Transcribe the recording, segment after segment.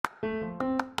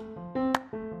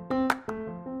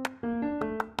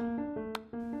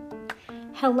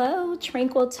Hello,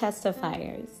 Tranquil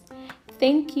Testifiers.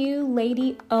 Thank you,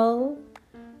 Lady O,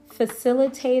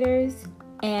 facilitators,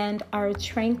 and our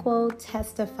Tranquil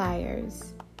Testifiers.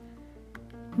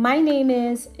 My name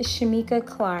is Shamika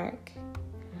Clark.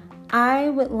 I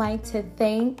would like to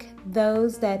thank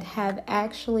those that have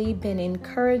actually been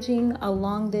encouraging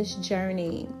along this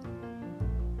journey.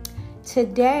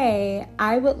 Today,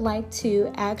 I would like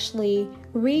to actually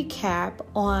recap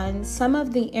on some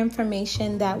of the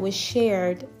information that was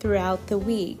shared throughout the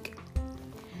week.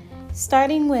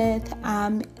 Starting with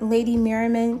Lady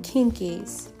Merriman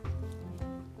Kinkies.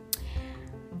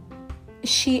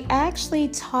 She actually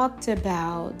talked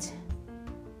about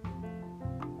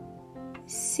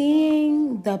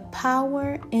seeing the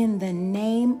power in the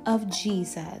name of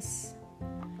Jesus.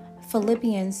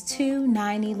 Philippians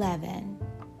 2:9-11.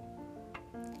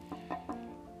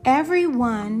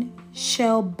 Everyone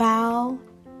shall bow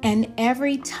and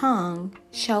every tongue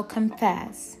shall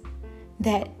confess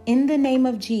that in the name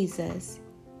of Jesus,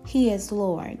 He is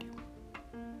Lord.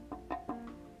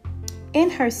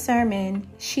 In her sermon,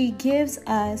 she gives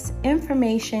us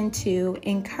information to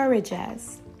encourage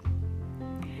us.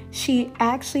 She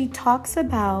actually talks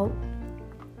about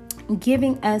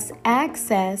giving us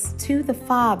access to the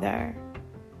Father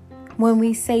when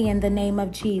we say in the name of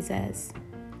Jesus.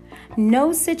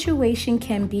 No situation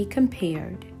can be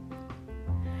compared.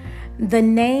 The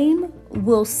name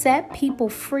will set people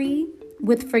free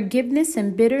with forgiveness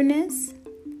and bitterness.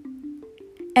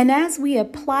 And as we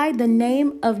apply the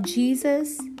name of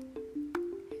Jesus,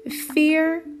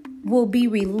 fear will be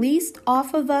released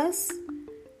off of us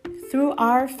through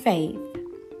our faith.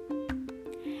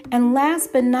 And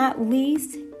last but not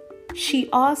least, she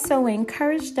also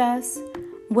encouraged us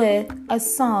with a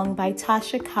song by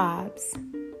Tasha Cobbs.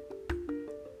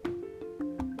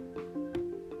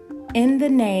 In the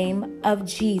name of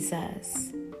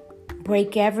Jesus,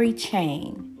 break every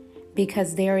chain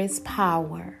because there is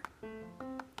power.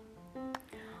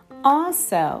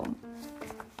 Also,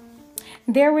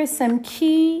 there were some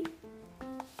key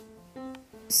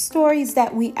stories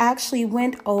that we actually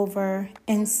went over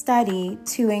and studied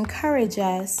to encourage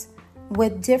us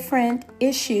with different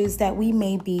issues that we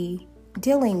may be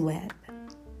dealing with.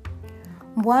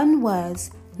 One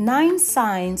was 9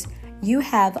 signs you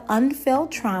have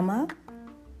unfilled trauma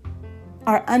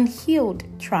or unhealed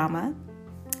trauma,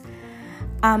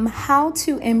 how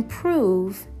to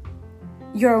improve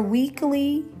your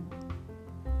weekly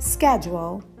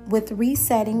schedule with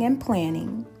resetting and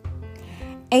planning,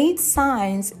 8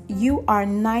 signs you are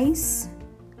nice,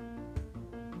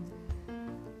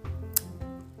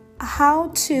 how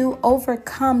to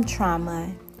overcome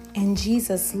trauma, and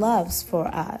Jesus loves for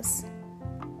us.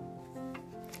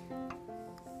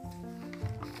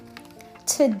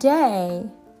 Today,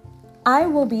 I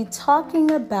will be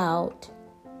talking about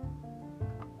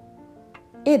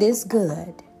it is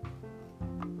good.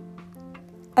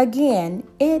 Again,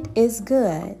 it is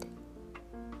good.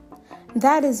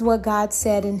 That is what God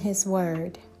said in His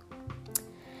Word.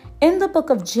 In the book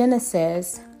of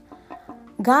Genesis,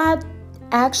 God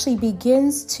actually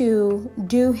begins to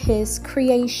do His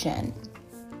creation.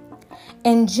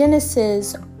 In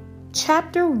Genesis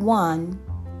chapter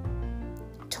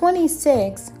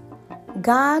 1:26,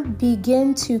 God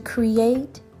began to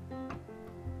create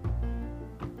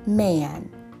man.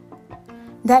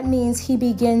 That means He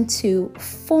began to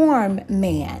form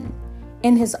man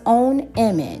in His own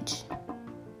image.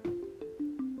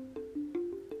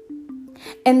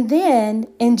 And then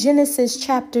in Genesis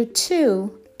chapter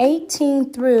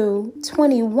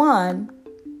 2:18-21,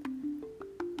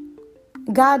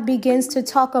 God begins to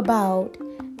talk about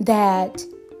that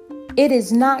it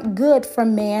is not good for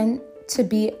man to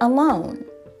be alone.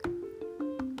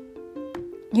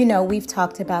 You know, we've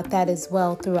talked about that as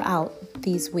well throughout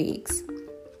these weeks.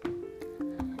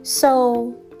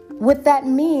 So what that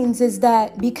means is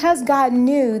that because God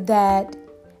knew that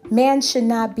man should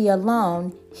not be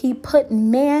alone, He put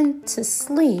man to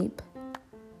sleep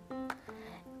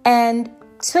and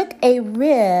took a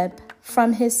rib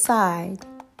from his side,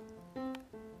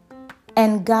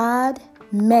 and God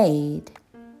made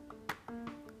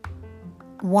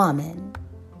woman.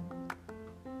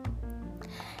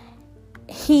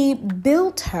 He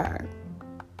built her.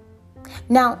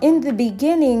 Now, in the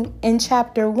beginning, in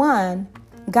chapter 1,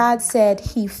 God said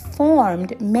He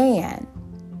formed man.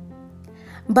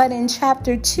 But in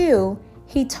chapter 2,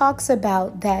 He talks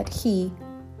about that He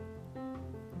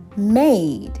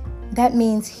made. That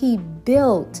means He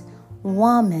built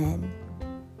woman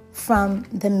from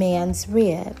the man's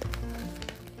rib.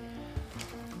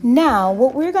 Now,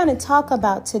 what we're going to talk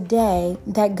about today,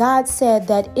 that God said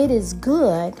that it is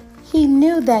good, He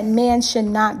knew that man should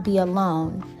not be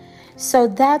alone. So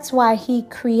that's why He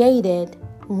created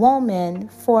woman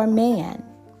for man.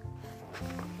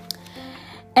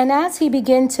 And as He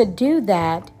began to do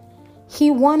that, He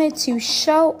wanted to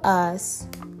show us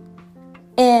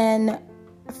in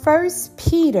 1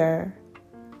 Peter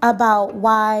about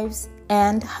wives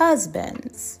and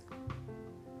husbands.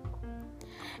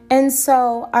 And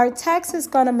so our text is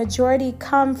going to majority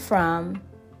come from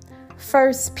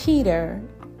 1 Peter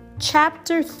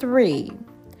chapter 3,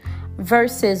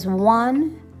 verses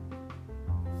 1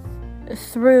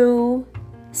 through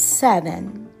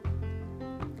 7.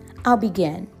 I'll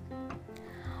begin.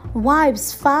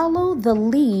 Wives, follow the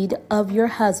lead of your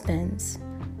husbands.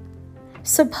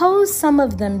 Suppose some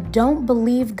of them don't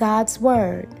believe God's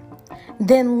word.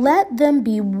 Then let them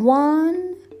be won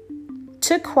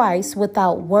to Christ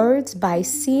without words by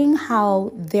seeing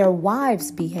how their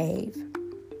wives behave.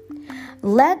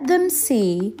 Let them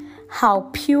see how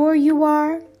pure you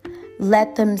are.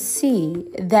 Let them see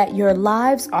that your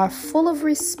lives are full of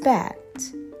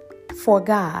respect for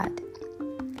God.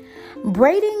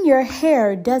 Braiding your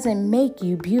hair doesn't make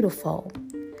you beautiful.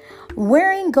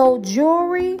 Wearing gold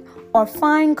jewelry or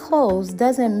fine clothes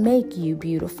doesn't make you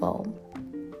beautiful.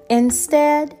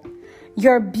 Instead,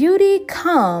 your beauty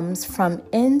comes from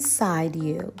inside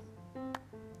you.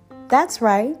 That's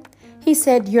right. He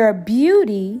said your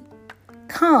beauty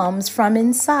comes from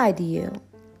inside you.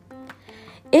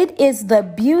 It is the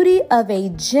beauty of a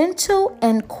gentle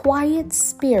and quiet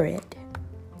spirit.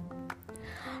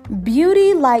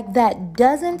 Beauty like that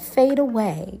doesn't fade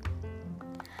away.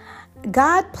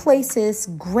 God places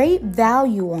great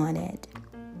value on it.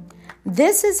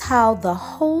 This is how the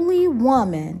holy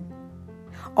woman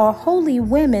or holy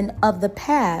women of the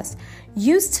past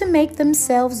used to make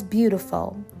themselves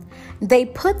beautiful. They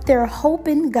put their hope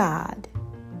in God,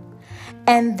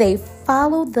 and they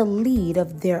followed the lead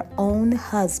of their own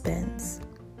husbands.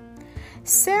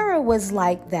 Sarah was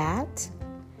like that.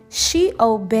 She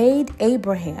obeyed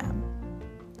Abraham.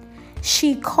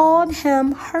 She called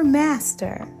him her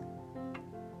master.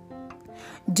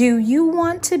 Do you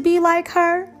want to be like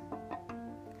her?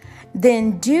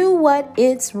 Then do what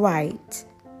is right.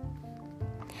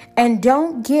 And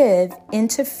don't give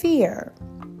into fear.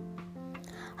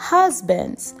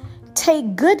 Husbands,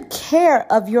 take good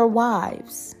care of your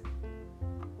wives.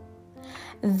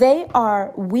 They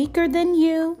are weaker than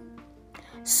you,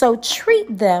 so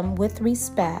treat them with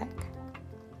respect.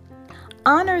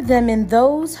 Honor them in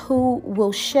those who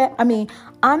will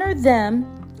honor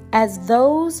them as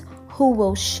those who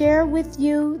will share with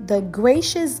you the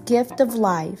gracious gift of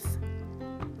life.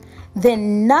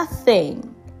 Then nothing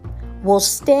will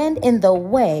stand in the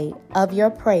way of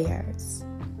your prayers.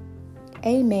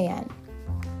 Amen.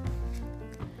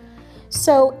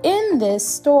 So in this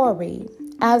story,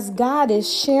 as God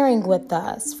is sharing with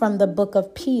us from the book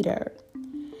of Peter,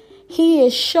 He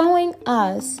is showing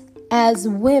us as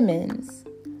women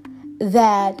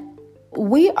that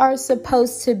we are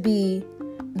supposed to be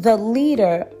the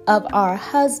leader of our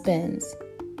husbands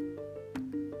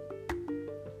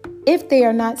if they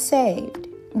are not saved.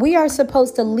 We are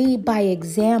supposed to lead by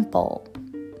example.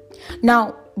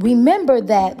 Now, remember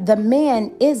that the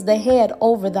man is the head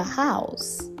over the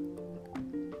house.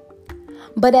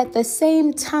 But at the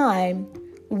same time,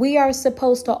 we are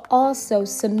supposed to also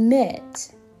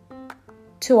submit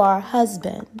to our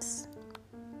husbands.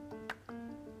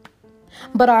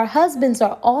 But our husbands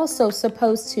are also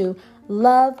supposed to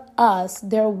love us,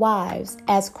 their wives,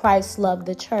 as Christ loved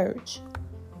the church.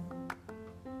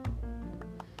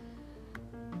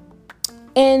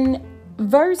 In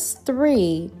verse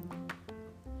 3,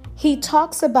 he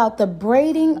talks about the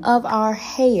braiding of our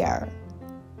hair.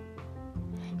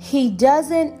 It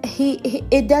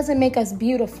doesn't make us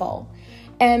beautiful.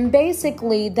 And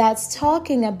basically, that's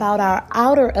talking about our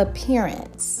outer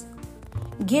appearance.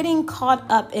 Getting caught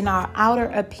up in our outer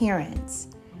appearance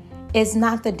is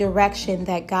not the direction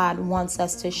that God wants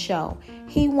us to show.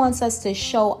 He wants us to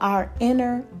show our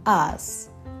inner us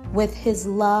with His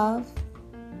love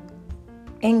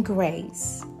and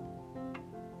grace.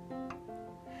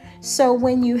 So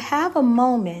when you have a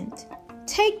moment,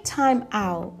 take time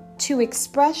out to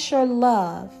express your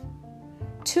love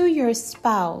to your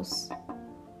spouse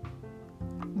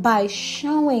by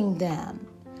showing them,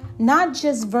 not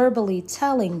just verbally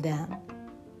telling them,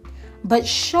 but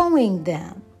showing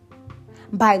them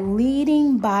by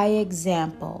leading by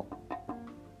example.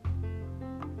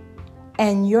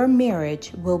 And your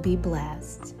marriage will be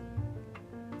blessed.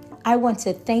 I want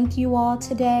to thank you all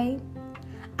today.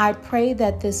 I pray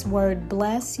that this word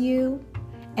bless you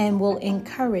and will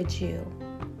encourage you.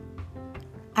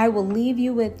 I will leave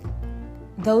you with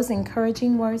those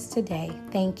encouraging words today.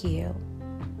 Thank you.